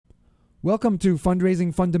Welcome to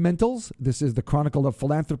Fundraising Fundamentals. This is the Chronicle of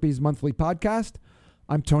Philanthropy's monthly podcast.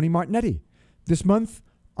 I'm Tony Martignetti. This month,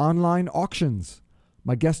 online auctions.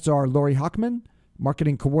 My guests are Lori Hochman,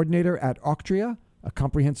 marketing coordinator at Auctria, a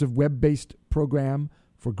comprehensive web-based program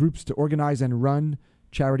for groups to organize and run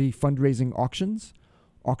charity fundraising auctions,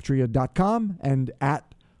 Auctria.com, and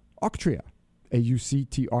at Auctria,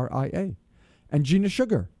 Auctria. And Gina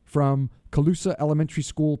Sugar from Colusa Elementary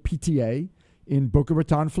School PTA in Boca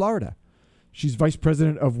Raton, Florida. She's vice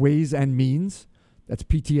president of Ways and Means. That's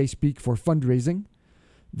PTA speak for fundraising.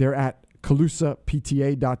 They're at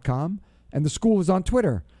ColusaPTA.com. And the school is on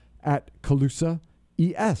Twitter at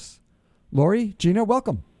ColusaES. Lori, Gina,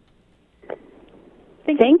 welcome.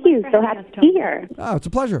 Thank you. So happy to be here. Oh, it's a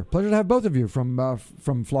pleasure. Pleasure to have both of you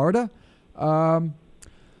from Florida.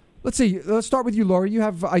 Let's see. Let's start with you, Lori. You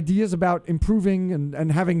have ideas about improving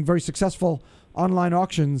and having very successful online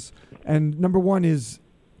auctions. And number one is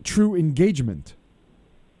true engagement.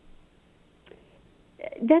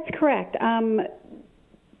 That's correct.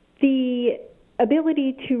 The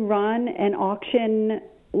ability to run an auction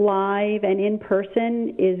live and in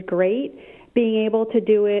person is great. Being able to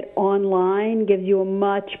do it online gives you a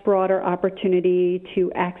much broader opportunity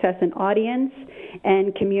to access an audience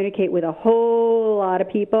and communicate with a whole lot of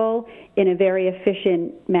people in a very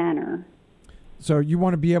efficient manner. So you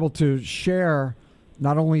want to be able to share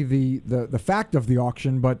not only the fact of the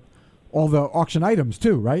auction, but all the auction items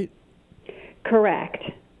too, right? Correct.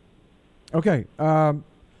 Okay.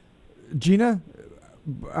 Gina,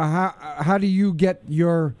 how do you get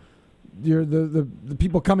the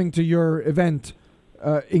people coming to your event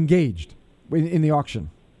engaged in the auction?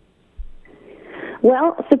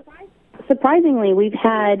 Well, surprisingly, we've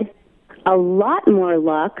had a lot more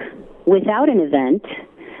luck without an event.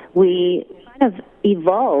 We kind of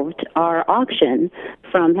evolved our auction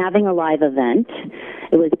from having a live event.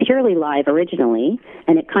 It was purely live originally,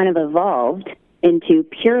 and it kind of evolved into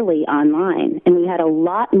purely online. And we had a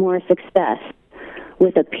lot more success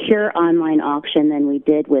with a pure online auction than we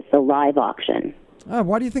did with the live auction.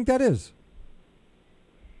 Why do you think that is?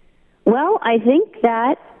 Well, I think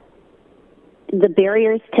that the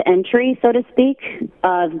barriers to entry, so to speak,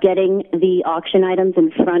 of getting the auction items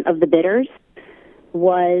in front of the bidders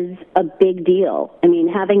was a big deal. I mean,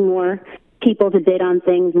 having more people to bid on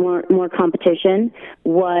things, more competition,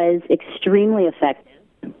 was extremely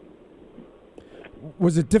effective.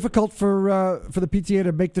 Was it difficult for the PTA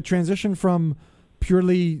to make the transition from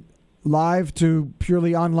purely live to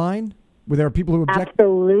purely online? Were there people who objected?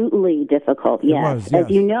 Absolutely difficult, yes. As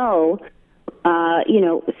you know,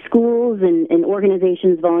 schools and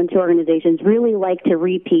organizations, volunteer organizations, really like to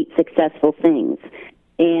repeat successful things.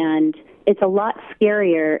 And it's a lot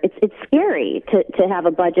scarier. It's scary to have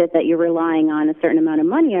a budget that you're relying on a certain amount of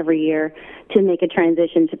money every year to make a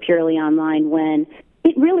transition to purely online when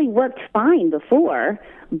it really worked fine before,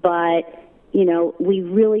 but we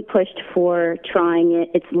really pushed for trying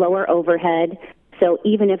it. It's lower overhead, so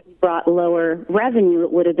even if we brought lower revenue,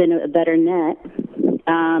 it would have been a better net.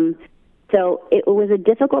 So it was a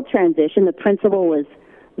difficult transition. The principal was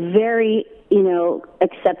very,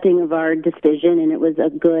 accepting of our decision, and it was a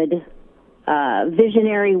good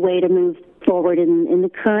visionary way to move forward in the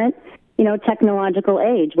current, technological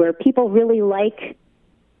age where people really like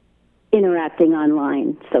interacting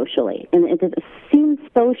online socially. And it seems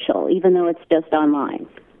social, even though it's just online.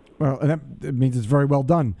 Well, that means it's very well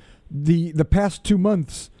done. The past 2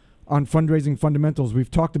 months on Fundraising Fundamentals,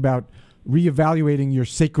 we've talked about reevaluating your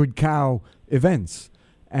Sacred Cow events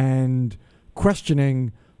and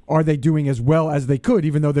questioning, are they doing as well as they could,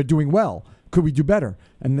 even though they're doing well? Could we do better?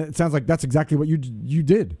 And it sounds like that's exactly what you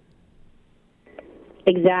did.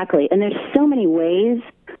 Exactly. And there's so many ways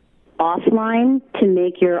offline to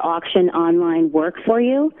make your auction online work for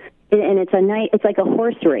you. And it's like a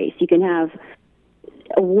horse race. You can have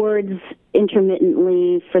awards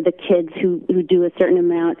intermittently for the kids who do a certain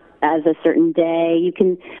amount as a certain day.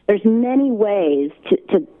 There's many ways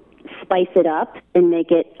to spice it up and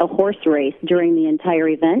make it a horse race during the entire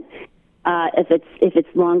event. If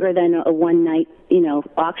it's longer than a one night,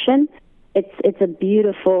 auction, it's a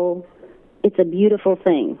beautiful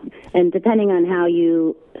thing. And depending on how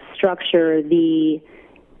you structure the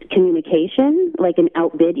communication, like an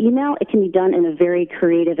outbid email, it can be done in a very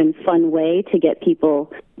creative and fun way to get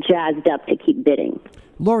people jazzed up to keep bidding.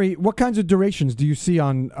 Lori, what kinds of durations do you see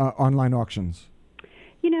on online auctions?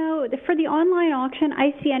 For the online auction,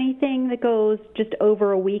 I see anything that goes just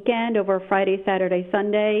over a weekend, over Friday, Saturday,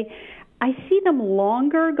 Sunday. I see them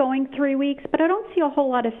longer, going 3 weeks, but I don't see a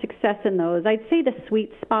whole lot of success in those. I'd say the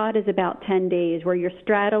sweet spot is about 10 days, where you're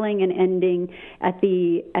straddling and ending at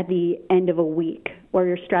the end of a week, where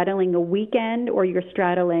you're straddling a weekend, or you're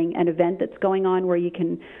straddling an event that's going on where you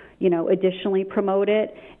can, additionally promote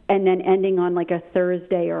it, and then ending on like a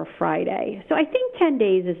Thursday or a Friday. So I think 10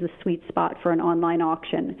 days is the sweet spot for an online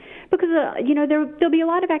auction, because there'll be a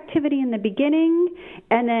lot of activity in the beginning,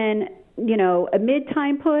 and then a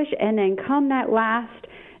mid-time push, and then come that last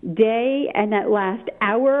day and that last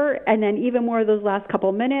hour, and then even more of those last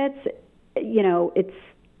couple minutes.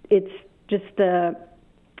 It's just the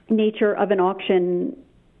nature of an auction.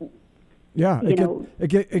 Yeah,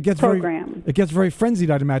 it gets program. It gets very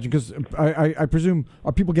frenzied, I'd imagine, because I presume,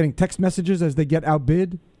 are people getting text messages as they get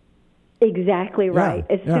outbid? Exactly right.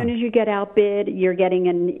 As soon as you get outbid, you're getting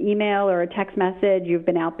an email or a text message, you've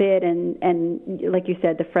been outbid, and like you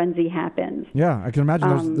said, the frenzy happens. Yeah, I can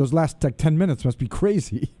imagine those last 10 minutes must be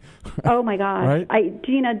crazy. Oh my gosh. Right?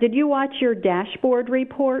 Gina, did you watch your dashboard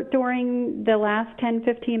report during the last 10,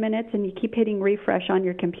 15 minutes, and you keep hitting refresh on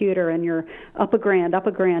your computer and you're up a grand, up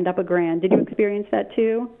a grand, up a grand? Did you experience that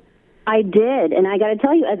too? I did, and I got to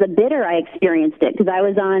tell you, as a bidder, I experienced it, because I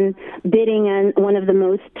was on bidding on one of the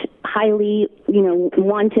most highly,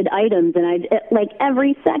 wanted items, and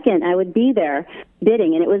every second I would be there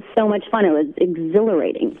bidding, and it was so much fun. It was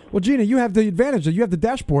exhilarating. Well, Gina, you have the advantage that you have the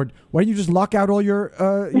dashboard. Why don't you just lock out all your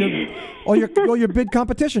all your bid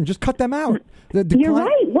competition? Just cut them out. You're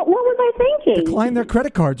right. What was I thinking? Decline their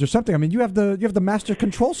credit cards or something. I mean, you have the master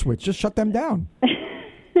control switch. Just shut them down.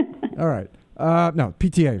 All right. No,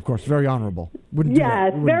 PTA, of course, very honorable.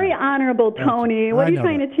 Yes, very honorable, Tony. What are you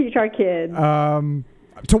trying to teach our kids?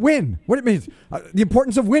 To win. What it means. The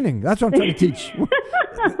importance of winning. That's what I'm trying to teach.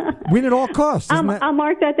 Win at all costs. I'll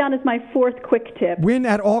mark that down as my fourth quick tip. Win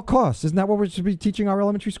at all costs. Isn't that what we should be teaching our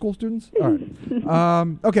elementary school students? All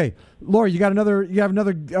right. Okay. Lori, you have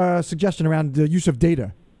another suggestion around the use of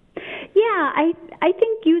data. Yeah, I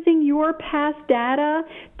think using your past data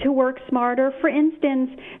to work smarter. For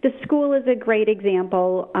instance, the school is a great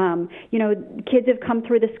example. Kids have come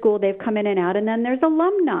through the school, they've come in and out, and then there's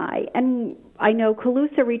alumni. And I know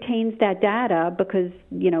Calusa retains that data because,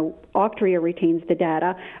 Octria retains the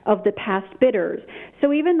data of the past bidders.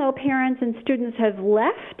 So even though parents and students have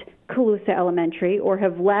left Calusa Elementary or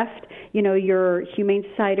have left, your Humane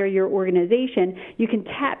Society or your organization, you can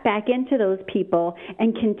tap back into those people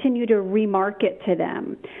and continue to remarket to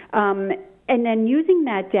them. And then using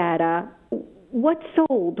that data, what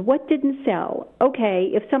sold? What didn't sell? Okay,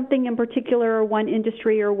 if something in particular or one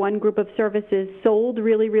industry or one group of services sold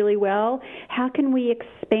really, really well, how can we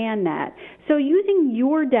expand that? So using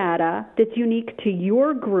your data that's unique to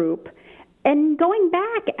your group and going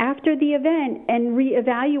back after the event and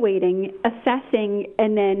reevaluating, assessing,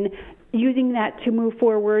 and then using that to move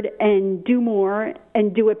forward and do more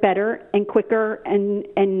and do it better and quicker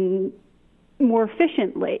and more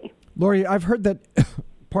efficiently. Lori, I've heard that,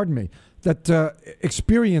 pardon me, that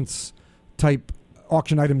experience type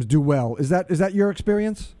auction items do well. Is that your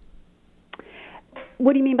experience?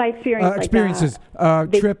 What do you mean by experience? Experiences,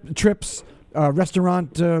 trips,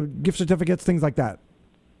 restaurant, gift certificates, things like that.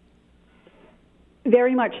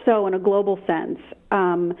 Very much so in a global sense.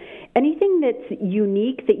 Anything that's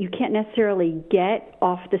unique that you can't necessarily get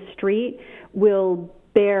off the street will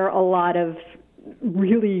bear a lot of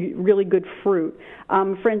really, really good fruit.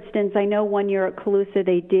 For instance, I know one year at Calusa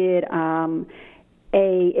they did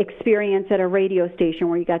a experience at a radio station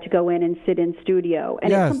where you got to go in and sit in studio.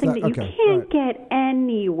 And it's something that you can't get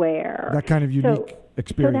anywhere. That kind of unique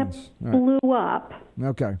experience. So that blew up.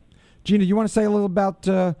 Okay. Gina, you want to say a little about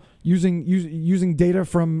using data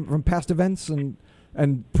from past events and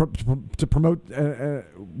to promote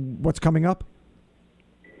what's coming up?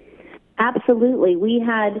 Absolutely. We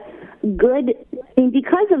had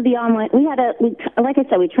because of the online, like I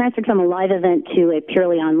said, we transferred from a live event to a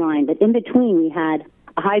purely online, but in between we had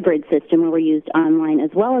a hybrid system where we used online as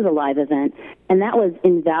well as a live event, and that was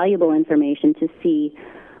invaluable information to see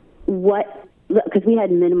because we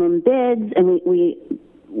had minimum bids, and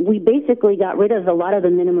we basically got rid of a lot of the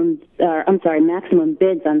maximum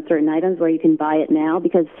bids on certain items where you can buy it now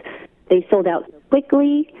because they sold out so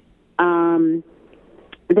quickly.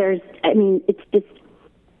 It's just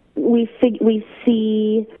we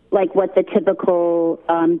see like what the typical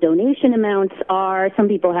donation amounts are. Some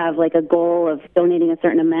people have like a goal of donating a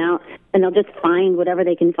certain amount, and they'll just find whatever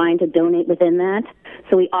they can find to donate within that.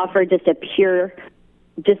 So we offer just a pure,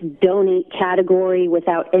 just donate category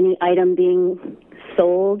without any item being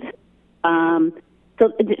sold. So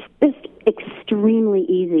it's just extremely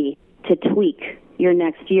easy to tweak, your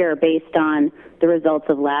next year based on the results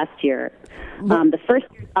of last year. The first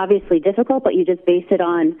year is obviously difficult, but you just base it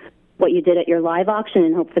on what you did at your live auction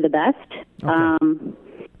and hope for the best. Okay.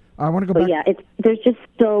 I want to go back. Yeah, there's just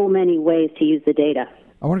so many ways to use the data.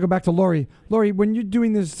 I want to go back to Lori. Lori, when you're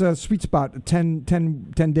doing this sweet spot, 10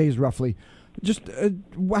 days roughly, just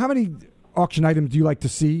how many auction items do you like to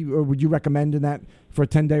see, or would you recommend in that for a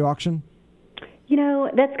 10-day auction?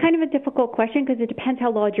 That's kind of a difficult question because it depends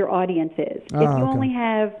how large your audience is. If you only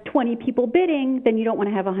have 20 people bidding, then you don't want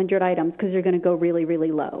to have 100 items because you're going to go really,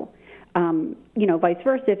 really low. Vice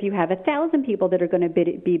versa, if you have 1,000 people that are going to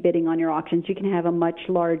be bidding on your auctions, you can have a much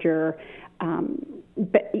larger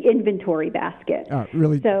inventory basket.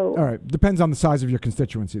 Really? So, all right. Depends on the size of your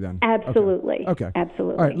constituency then. Absolutely. Okay.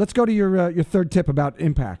 Absolutely. All right. Let's go to your third tip about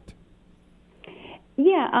impact.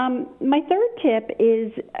 Yeah. My third tip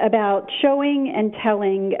is about showing and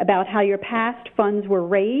telling about how your past funds were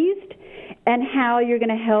raised and how you're going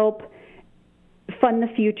to help fund the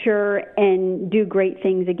future and do great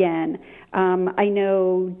things again. I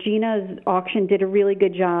know Gina's auction did a really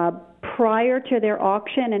good job prior to their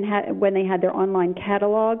auction and when they had their online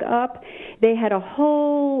catalog up. They had a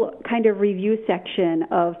whole kind of review section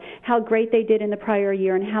of how great they did in the prior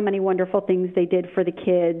year and how many wonderful things they did for the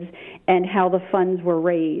kids and how the funds were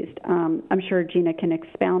raised. I'm sure Gina can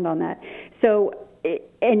expound on that. So,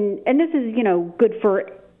 and this is, good for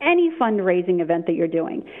any fundraising event that you're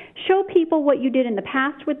doing. Show people what you did in the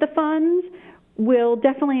past with the funds will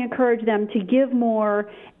definitely encourage them to give more,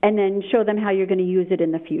 and then show them how you're going to use it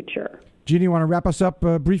in the future. Gina, you want to wrap us up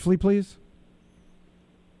briefly, please?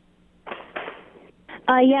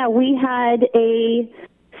 Yeah, we had a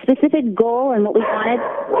specific goal and what we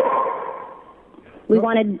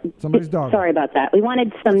wanted. Somebody's dog. Sorry about that. We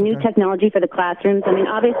wanted some new technology for the classrooms. I mean,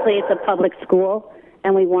 obviously it's a public school,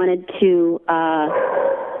 and we wanted to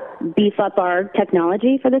beef up our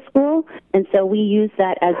technology for the school, and so we use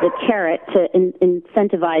that as a carrot to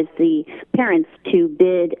incentivize the parents to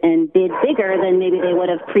bid bigger than maybe they would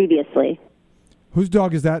have previously. Whose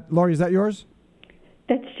dog is that? Lori, is that yours?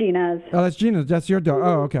 That's Gina's. Oh, that's Gina's. That's your dog.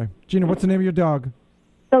 Oh, okay. Gina, what's the name of your dog?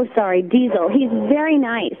 Oh, sorry, Diesel. He's very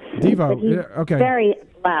nice. Devo. He's okay. Very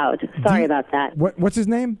loud. Sorry about that. What's his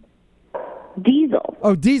name? Diesel.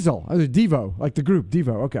 Oh, Diesel. Oh, Devo, like the group.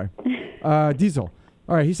 Devo. Okay. Diesel.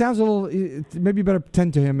 All right, he sounds a little. Maybe you better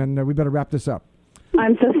tend to him, and we better wrap this up.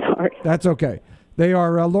 I'm so sorry. That's okay. They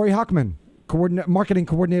are Lori Hochman, marketing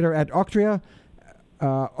coordinator at Octria,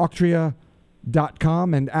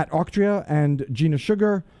 Octria.com, and at Octria, and Gina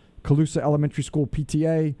Sugar, Colusa Elementary School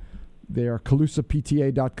PTA. They are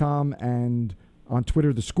ColusaPTA.com, and on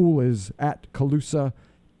Twitter, the school is at Colusa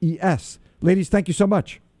ES. Ladies, thank you so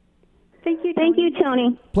much. Thank you, Tony. Thank you,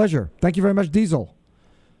 Tony. Pleasure. Thank you very much, Diesel.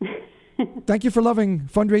 Thank you for loving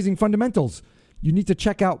Fundraising Fundamentals. You need to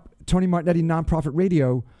check out Tony Martignetti Nonprofit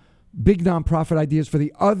Radio, big nonprofit ideas for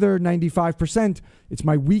the other 95%. It's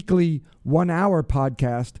my weekly 1-hour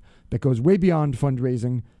podcast that goes way beyond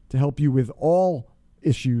fundraising to help you with all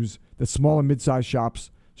issues that small and mid-sized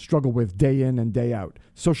shops struggle with day in and day out.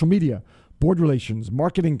 Social media, board relations,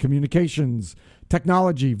 marketing, communications,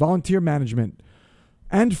 technology, volunteer management,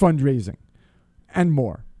 and fundraising, and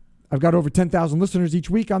more. I've got over 10,000 listeners each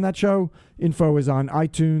week on that show. Info is on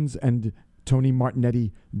iTunes and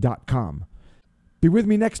TonyMartignetti.com. Be with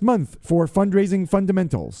me next month for Fundraising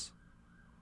Fundamentals.